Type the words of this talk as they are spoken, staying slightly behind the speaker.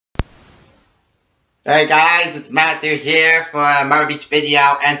Hey guys, it's Matthew here for a Myrtle Beach video,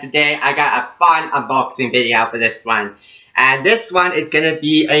 and today I got a fun unboxing video for this one. And this one is gonna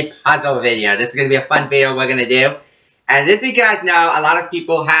be a puzzle video. This is gonna be a fun video we're gonna do. And as you guys know, a lot of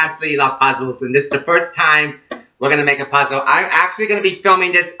people absolutely love puzzles, and this is the first time we're gonna make a puzzle. I'm actually gonna be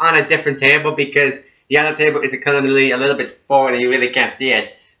filming this on a different table because the other table is currently a little bit forward and you really can't see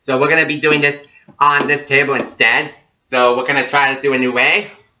it. So we're gonna be doing this on this table instead. So we're gonna try to do a new way.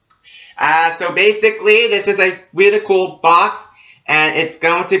 So basically, this is a really cool box, and it's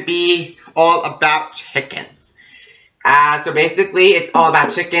going to be all about chickens. So basically, it's all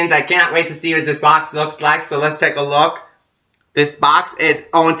about chickens. I can't wait to see what this box looks like, so let's take a look. This box is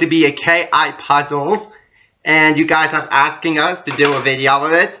going to be a KI Puzzles, and you guys are asking us to do a video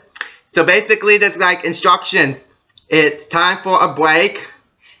of it. So basically, there's like instructions. It's time for a break,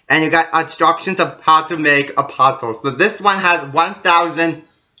 and you got instructions of how to make a puzzle. So this one has 1,000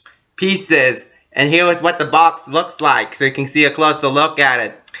 pieces, and here is what the box looks like, so you can see a closer look at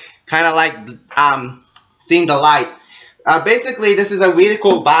it, kind of like seeing the light. Basically, this is a really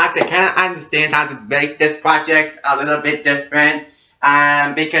cool box. I kind of understand how to make this project a little bit different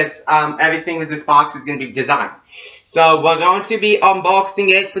because everything with this box is going to be designed. So we're going to be unboxing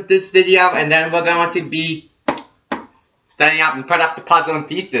it for this video, and then we're going to be setting up and put up the puzzle in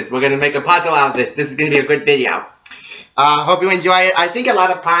pieces. We're going to make a puzzle out of this. This is going to be a good video. Hope you enjoy it. I think a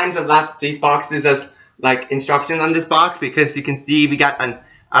lot of times I've left these boxes as like instructions on this box because you can see we got an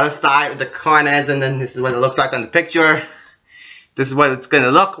other side with the corners, and then this is what it looks like on the picture. This is what it's going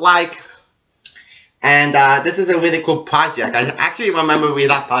to look like. And this is a really cool project. I actually remember we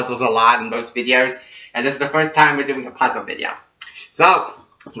left puzzles a lot in those videos, and this is the first time we're doing a puzzle video. So,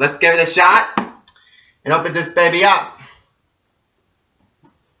 let's give it a shot and open this baby up.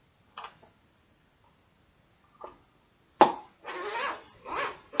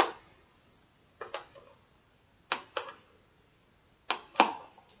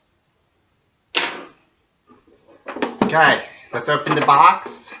 Okay, let's open the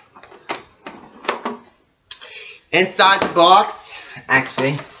box. Inside the box,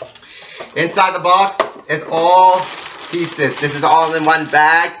 inside the box is all pieces. This is all in one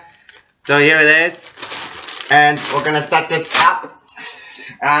bag. So here it is. And we're going to set this up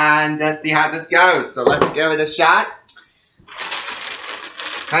and let's see how this goes. So let's give it a shot.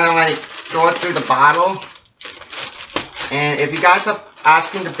 Kind of like go through the bottle. And if you guys are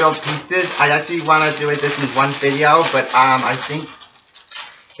asking to build pieces, I actually want to do this in one video, but I think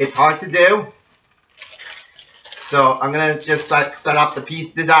it's hard to do. So I'm going to just set up the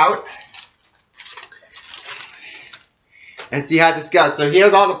pieces out and see how this goes. So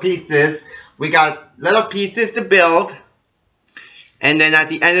here's all the pieces. We got little pieces to build, and then at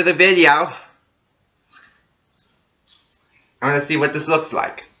the end of the video, I'm going to see what this looks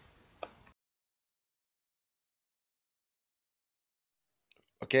like.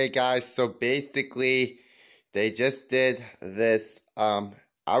 Okay guys, so basically they just did this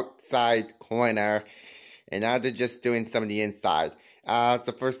outside corner, and now they're just doing some of the inside. It's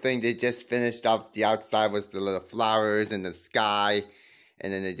the first thing they just finished off. The outside was the little flowers in the sky,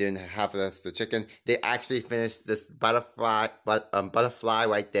 and then they didn't have the chicken. They actually finished this butterfly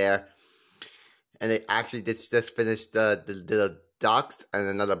right there, and they actually did just finish the little ducks and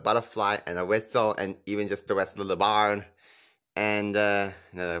another butterfly and a whistle, and even just the rest of the barn. And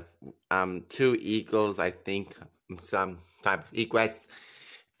 2 eagles, I think, some type of egrets.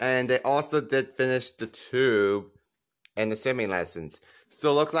 And they also did finish the tube and the swimming lessons.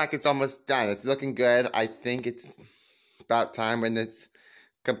 So it looks like it's almost done. It's looking good. I think it's about time when it's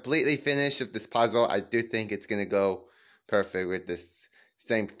completely finished with this puzzle. I do think it's going to go perfect with this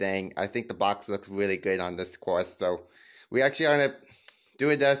same thing. I think the box looks really good on this course. So we actually are going to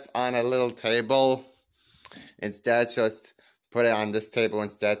do this on a little table instead. Just put it on this table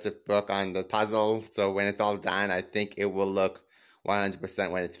instead to work on the puzzle. So when it's all done, I think it will look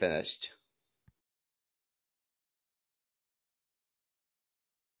 100% when it's finished.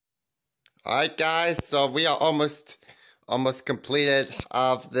 Alright guys, so we are almost completed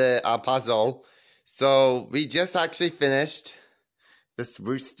of the puzzle. So we just actually finished this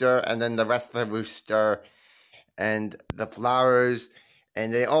rooster, and then the rest of the rooster, and the flowers,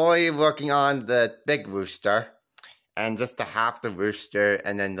 and they're only working on the big rooster. And just the half the rooster,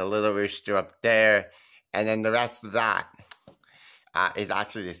 and then the little rooster up there, and then the rest of that is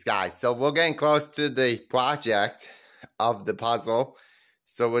actually the sky. So we're getting close to the project of the puzzle.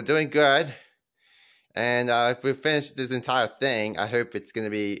 So we're doing good. And if we finish this entire thing, I hope it's going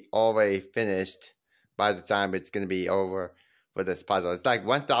to be all the way finished by the time it's going to be over for this puzzle. It's like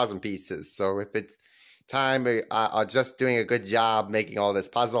 1,000 pieces. So if it's time we are just doing a good job making all these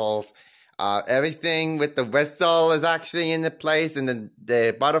puzzles, Everything with the whistle is actually in the place, and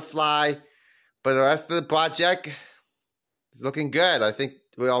the butterfly. But the rest of the project is looking good. I think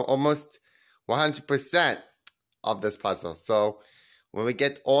we're almost 100% of this puzzle. So when we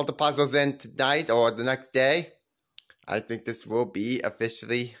get all the puzzles in tonight or the next day, I think this will be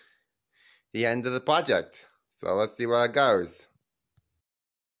officially the end of the project. So let's see where it goes.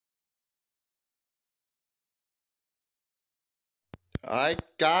 Alright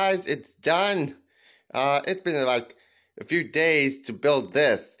guys, it's done. It's been like a few days to build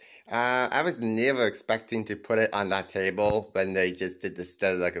this. I was never expecting to put it on that table when they just did the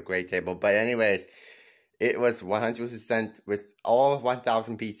study like a gray table. But anyways, it was 100% with all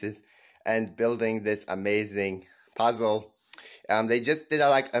 1,000 pieces and building this amazing puzzle. They just did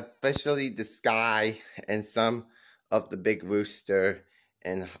like officially the sky and some of the big rooster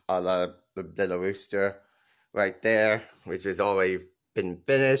and the little rooster right there, which has already been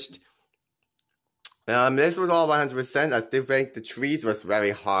finished. This was all 100%. I do think the trees was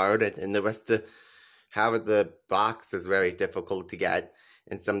very hard, and the rest of how the box is very difficult to get,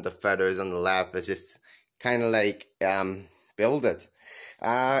 and some of the feathers on the left is just kind of like build it.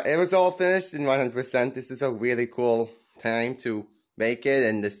 It was all finished in 100%. This is a really cool time to make it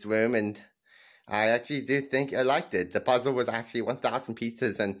in this room, and I actually do think I liked it. The puzzle was actually 1,000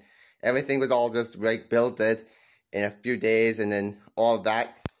 pieces, and everything was all just like built it in a few days, and then all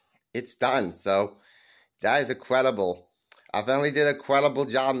that, it's done. So that is incredible. I finally did a incredible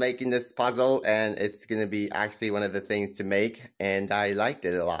job making this puzzle, and it's going to be actually one of the things to make, and I liked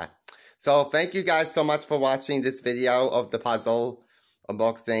it a lot. So thank you guys so much for watching this video of the puzzle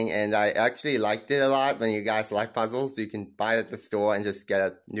unboxing, and I actually liked it a lot. When you guys like puzzles, you can buy it at the store and just get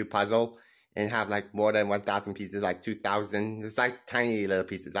a new puzzle and have like more than 1,000 pieces, like 2,000. It's like tiny little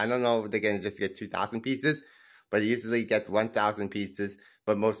pieces. I don't know if they're going to just get 2,000 pieces, but you usually get 1,000 pieces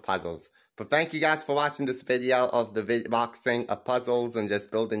for most puzzles. But thank you guys for watching this video of the unboxing of puzzles and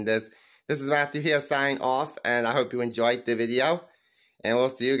just building this. This is Matthew here signing off, and I hope you enjoyed the video. And we'll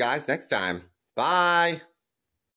see you guys next time. Bye!